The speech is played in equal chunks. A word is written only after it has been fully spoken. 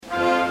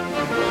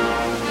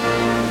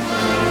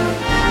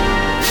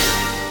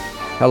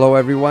Hello,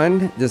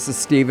 everyone. This is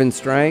Stephen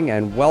Strang,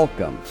 and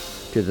welcome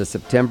to the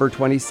September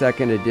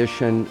 22nd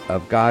edition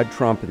of God,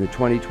 Trump, and the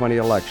 2020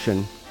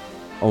 election,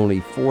 only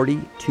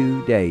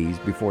 42 days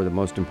before the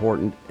most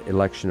important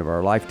election of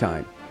our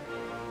lifetime.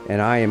 And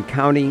I am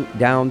counting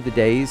down the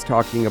days,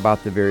 talking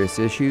about the various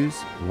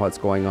issues and what's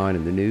going on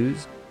in the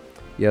news.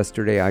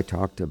 Yesterday, I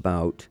talked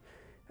about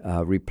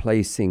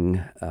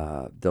replacing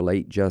the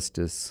late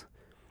Justice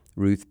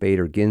Ruth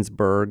Bader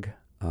Ginsburg,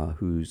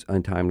 whose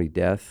untimely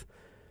death,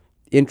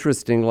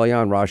 interestingly,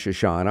 on Rosh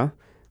Hashanah,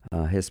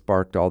 has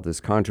sparked all this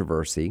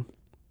controversy,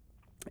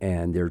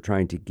 and they're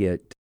trying to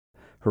get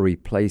her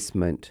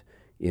replacement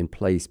in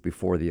place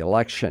before the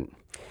election.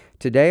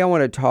 Today, I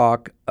want to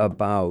talk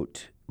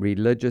about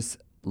religious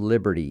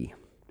liberty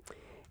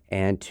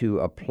and to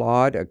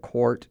applaud a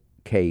court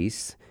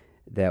case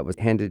that was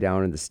handed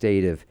down in the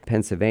state of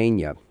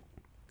Pennsylvania.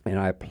 And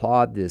I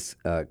applaud this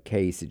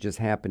case. It just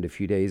happened a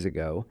few days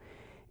ago.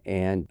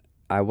 And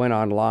I went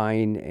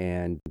online,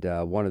 and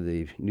one of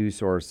the news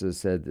sources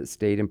said that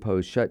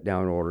state-imposed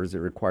shutdown orders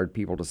that required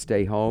people to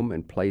stay home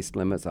and placed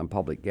limits on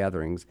public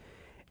gatherings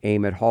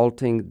aimed at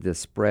halting the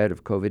spread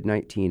of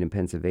COVID-19 in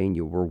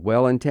Pennsylvania were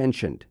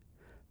well-intentioned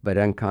but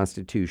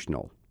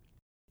unconstitutional.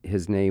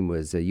 His name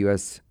was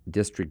U.S.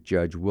 District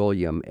Judge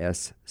William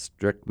S.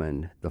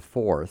 Strickman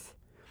IV.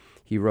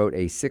 He wrote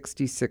a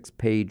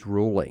 66-page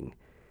ruling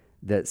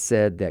that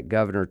said that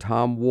Governor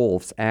Tom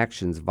Wolf's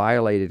actions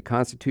violated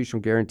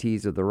constitutional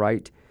guarantees of the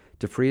right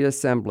to free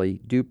assembly,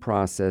 due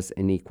process,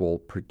 and equal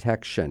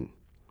protection.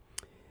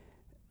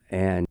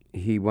 And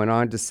he went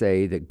on to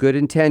say that good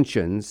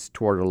intentions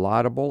toward a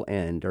laudable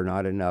end are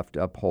not enough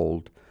to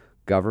uphold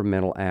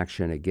governmental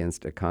action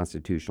against a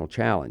constitutional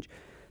challenge.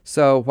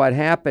 So what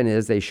happened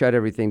is they shut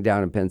everything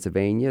down in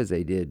Pennsylvania, as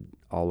they did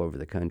all over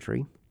the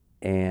country.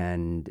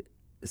 And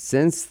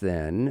since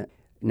then,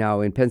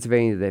 now in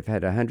Pennsylvania, they've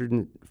had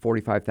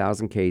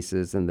 145,000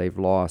 cases, and they've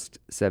lost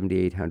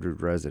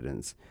 7,800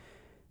 residents.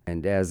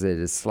 And as it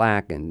is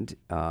slackened,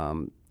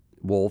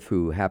 Wolf,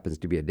 who happens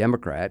to be a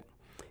Democrat,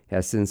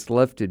 has since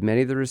lifted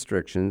many of the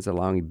restrictions,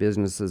 allowing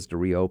businesses to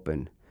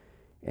reopen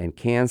and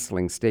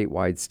canceling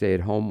statewide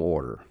stay-at-home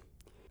order.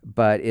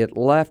 But it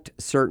left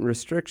certain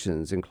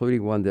restrictions,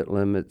 including one that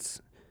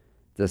limits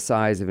the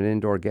size of an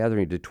indoor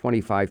gathering to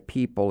 25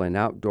 people and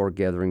outdoor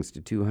gatherings to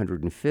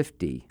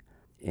 250.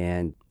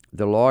 And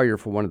the lawyer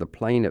for one of the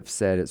plaintiffs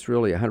said it's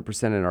really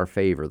 100% in our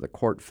favor. The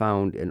court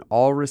found in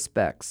all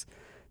respects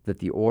that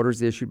the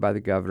orders issued by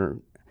the governor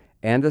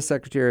and the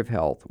Secretary of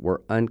Health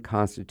were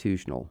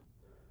unconstitutional.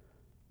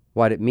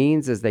 What it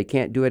means is they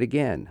can't do it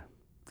again,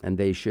 and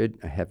they should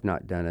have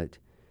not done it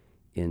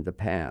in the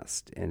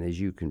past. And as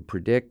you can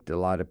predict, a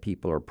lot of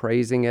people are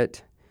praising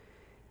it.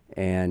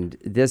 And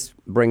this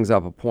brings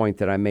up a point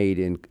that I made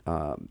in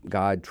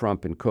God,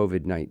 Trump, and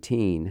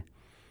COVID-19.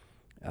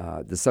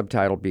 The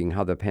subtitle being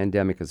How the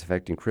Pandemic is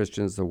Affecting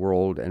Christians, the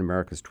World, and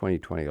America's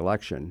 2020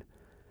 Election.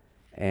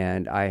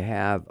 And I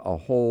have a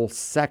whole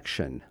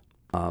section,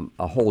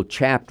 a whole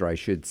chapter, I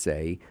should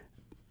say,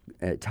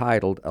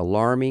 titled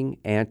Alarming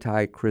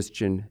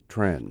Anti-Christian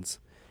Trends.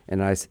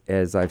 And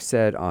as I've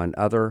said on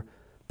other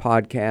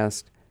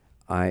podcasts,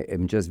 I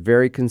am just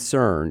very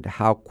concerned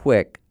how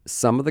quick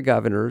some of the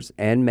governors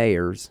and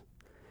mayors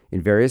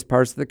in various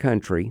parts of the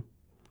country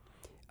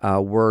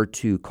were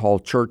to call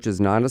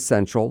churches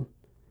non-essential.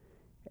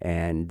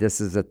 And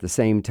this is at the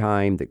same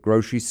time that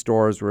grocery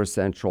stores were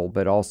essential,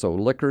 but also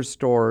liquor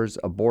stores,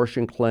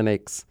 abortion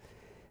clinics,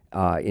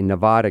 in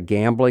Nevada,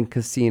 gambling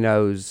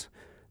casinos.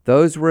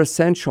 Those were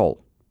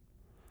essential.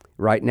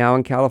 Right now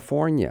in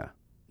California,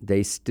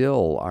 they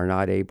still are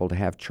not able to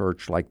have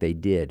church like they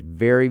did.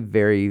 Very,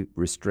 very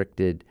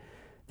restricted.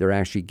 They're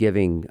actually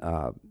giving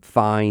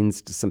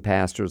fines to some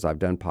pastors. I've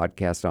done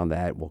podcasts on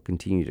that. We'll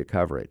continue to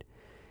cover it.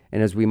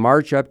 And as we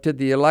march up to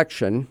the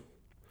election,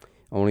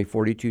 only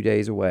 42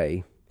 days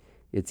away,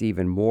 it's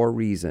even more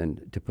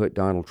reason to put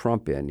Donald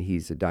Trump in.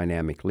 He's a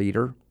dynamic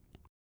leader.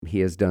 He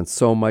has done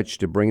so much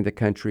to bring the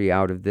country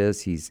out of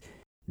this. He's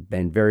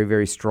been very,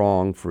 very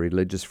strong for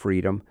religious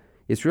freedom.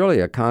 It's really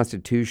a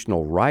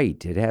constitutional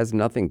right. It has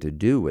nothing to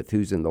do with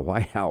who's in the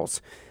White House.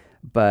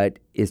 But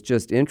it's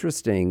just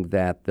interesting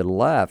that the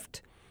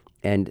left,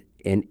 and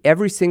in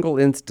every single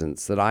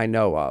instance that I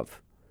know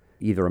of,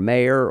 either a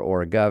mayor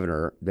or a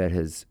governor that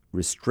has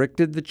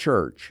restricted the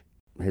church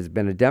has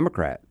been a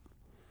Democrat.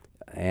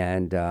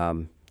 And,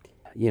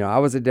 I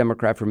was a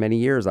Democrat for many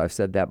years. I've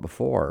said that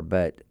before,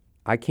 but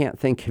I can't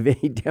think of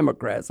any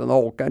Democrats in the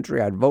whole country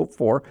I'd vote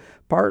for,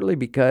 partly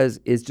because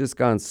it's just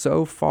gone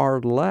so far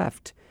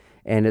left,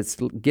 and it's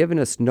given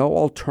us no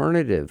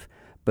alternative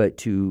but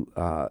to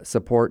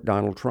support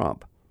Donald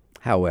Trump.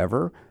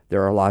 However,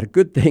 there are a lot of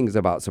good things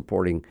about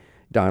supporting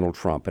Donald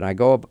Trump, and I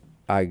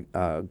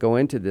go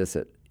into this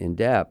in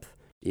depth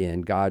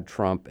in God,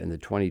 Trump, and the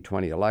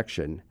 2020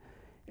 election.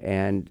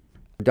 And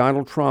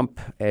Donald Trump,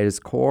 at his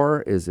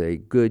core, is a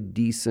good,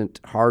 decent,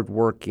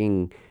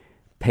 hardworking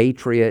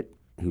patriot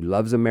who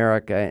loves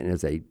America and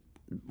is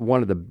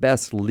one of the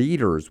best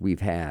leaders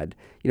we've had.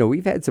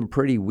 We've had some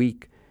pretty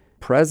weak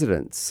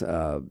presidents.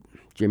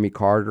 Jimmy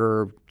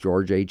Carter,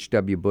 George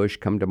H.W. Bush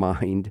come to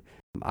mind.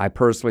 I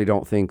personally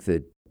don't think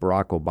that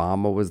Barack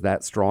Obama was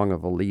that strong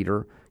of a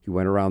leader. He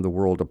went around the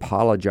world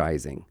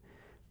apologizing.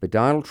 But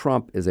Donald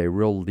Trump is a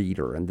real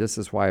leader, and this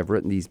is why I've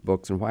written these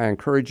books and why I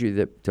encourage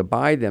you to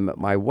buy them at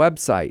my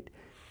website,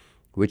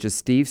 which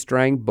is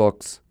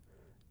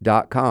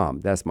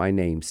stevestrangbooks.com. That's my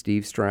name,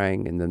 Steve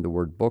Strang, and then the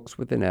word books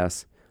with an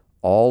S,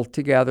 all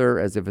together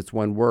as if it's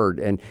one word.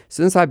 And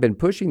since I've been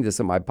pushing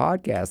this in my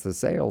podcast, the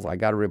sales, I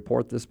got a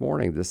report this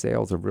morning, the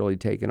sales have really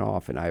taken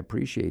off, and I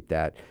appreciate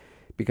that.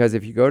 Because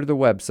if you go to the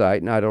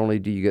website, not only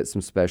do you get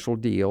some special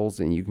deals,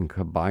 and you can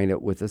combine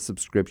it with a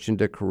subscription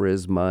to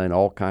Charisma and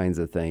all kinds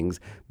of things,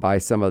 buy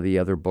some of the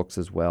other books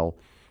as well,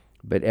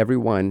 but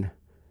everyone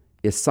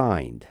is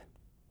signed.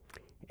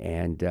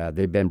 And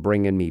they've been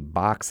bringing me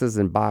boxes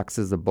and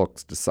boxes of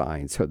books to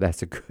sign, so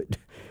that's a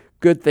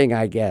good thing,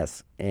 I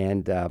guess.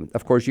 And,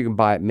 of course, you can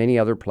buy it many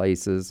other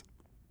places.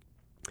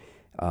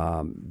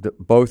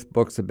 Both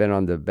books have been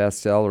on the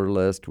bestseller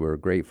list. We're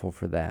grateful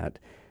for that.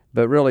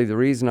 But really, the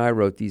reason I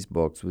wrote these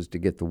books was to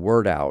get the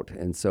word out.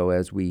 And so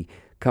as we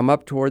come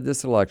up toward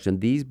this election,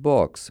 these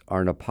books are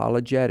an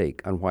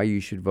apologetic on why you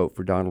should vote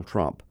for Donald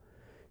Trump.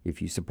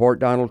 If you support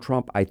Donald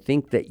Trump, I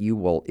think that you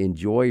will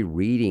enjoy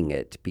reading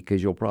it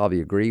because you'll probably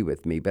agree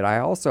with me. But I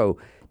also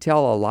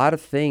tell a lot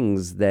of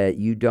things that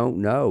you don't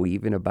know,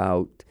 even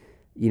about,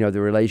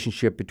 the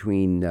relationship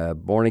between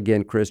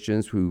born-again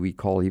Christians, who we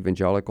call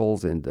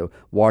evangelicals, and the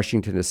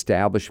Washington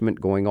establishment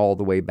going all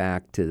the way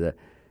back to the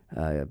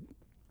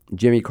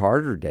Jimmy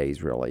Carter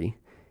days, really,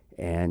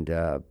 and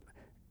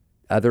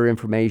other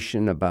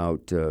information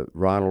about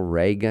Ronald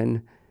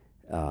Reagan,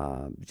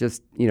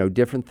 just,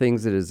 different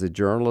things that as a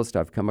journalist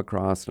I've come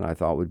across and I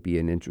thought would be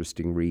an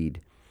interesting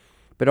read.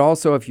 But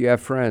also if you have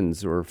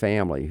friends or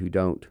family who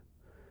don't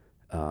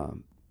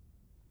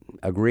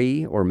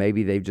agree, or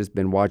maybe they've just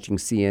been watching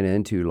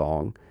CNN too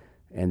long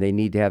and they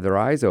need to have their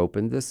eyes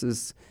open, this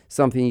is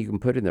something you can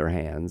put in their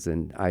hands,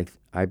 and I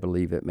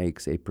believe it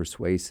makes a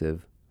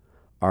persuasive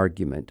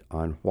argument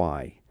on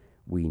why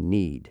we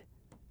need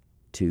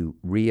to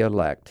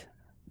re-elect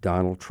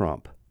Donald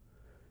Trump.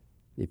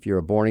 If you're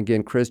a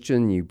born-again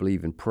Christian, you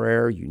believe in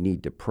prayer, you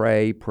need to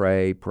pray,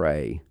 pray,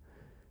 pray.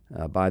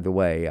 By the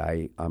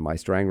way, on my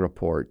Strang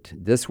Report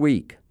this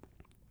week,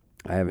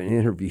 I have an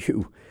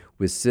interview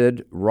with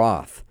Sid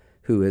Roth,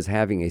 who is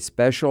having a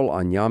special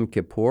on Yom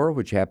Kippur,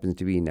 which happens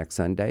to be next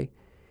Sunday.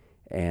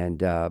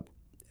 And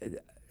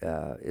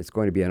it's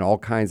going to be on all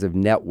kinds of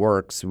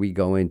networks. We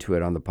go into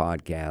it on the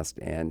podcast.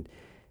 And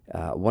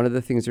one of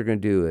the things they're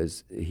going to do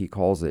is, he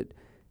calls it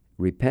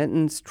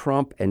Repentance,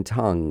 Trump, and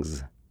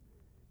Tongues.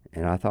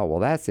 And I thought, well,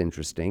 that's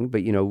interesting.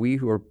 But, we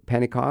who are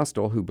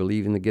Pentecostal, who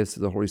believe in the gifts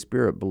of the Holy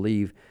Spirit,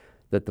 believe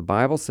that the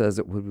Bible says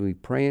that when we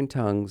pray in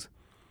tongues,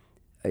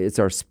 it's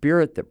our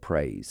spirit that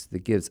prays,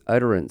 that gives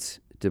utterance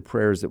to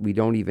prayers that we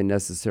don't even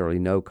necessarily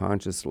know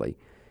consciously.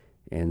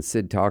 And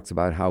Sid talks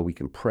about how we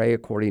can pray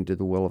according to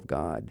the will of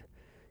God.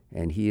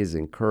 And he is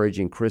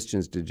encouraging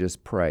Christians to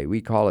just pray.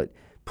 We call it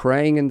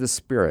praying in the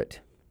Spirit,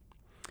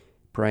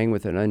 praying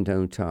with an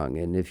unknown tongue.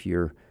 And if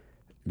you're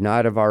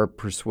not of our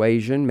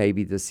persuasion,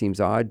 maybe this seems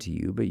odd to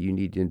you, but you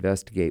need to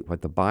investigate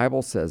what the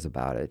Bible says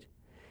about it.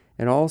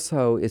 And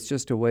also, it's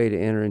just a way to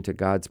enter into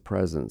God's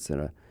presence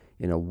in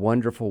a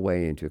wonderful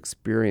way, and to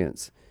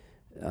experience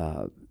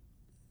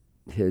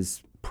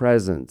His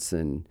presence.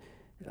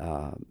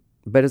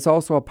 But it's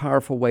also a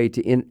powerful way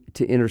to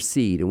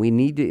intercede, and we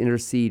need to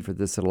intercede for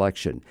this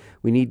election.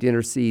 We need to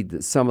intercede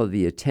that some of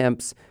the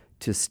attempts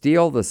to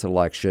steal this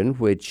election,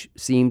 which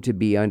seem to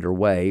be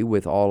underway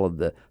with all of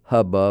the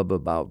hubbub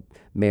about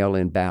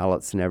mail-in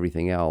ballots and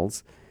everything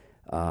else,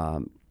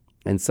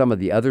 and some of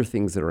the other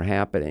things that are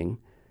happening,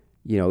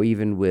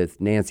 even with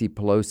Nancy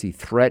Pelosi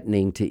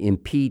threatening to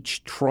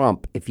impeach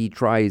Trump if he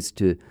tries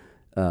to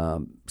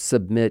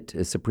submit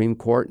a Supreme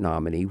Court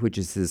nominee, which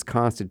is his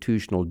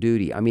constitutional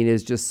duty. I mean,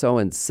 it's just so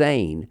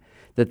insane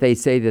that they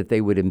say that they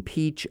would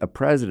impeach a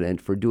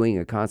president for doing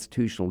a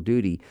constitutional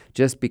duty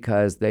just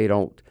because they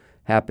don't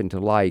happen to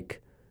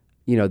like,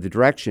 the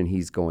direction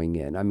he's going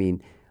in. I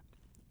mean,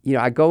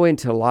 I go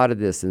into a lot of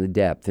this in the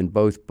depth in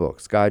both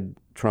books, God,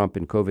 Trump,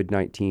 and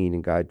COVID-19,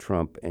 and God,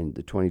 Trump, and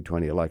the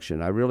 2020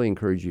 election. I really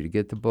encourage you to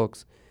get the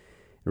books,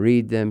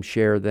 read them,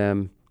 share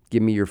them.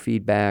 Give me your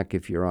feedback.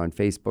 If you're on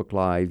Facebook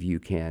Live, you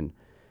can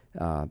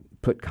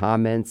put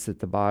comments at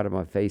the bottom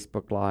of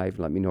Facebook Live.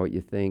 Let me know what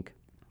you think.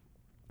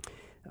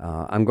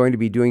 I'm going to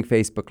be doing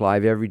Facebook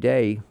Live every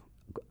day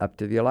up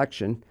to the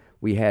election.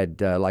 We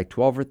had like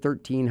 12 or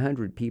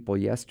 1,300 people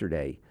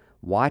yesterday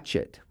watch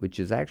it, which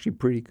is actually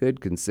pretty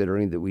good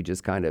considering that we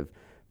just kind of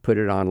put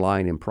it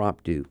online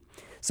impromptu.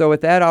 So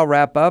with that, I'll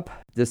wrap up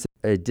this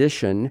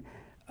edition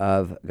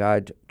of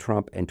God,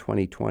 Trump, and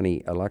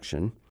 2020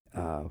 election.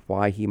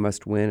 Why he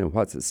must win and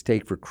what's at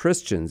stake for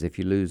Christians if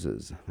he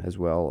loses, as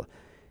well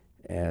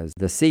as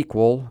the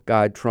sequel,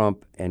 God,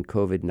 Trump, and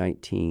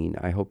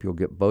COVID-19. I hope you'll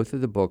get both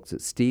of the books at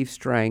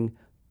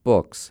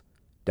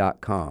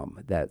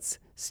stevestrangbooks.com. That's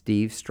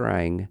Steve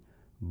Strang,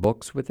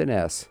 books with an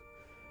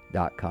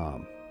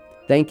S.com.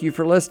 Thank you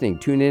for listening.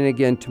 Tune in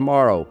again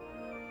tomorrow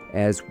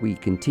as we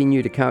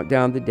continue to count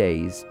down the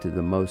days to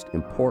the most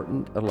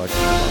important election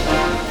of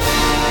our life.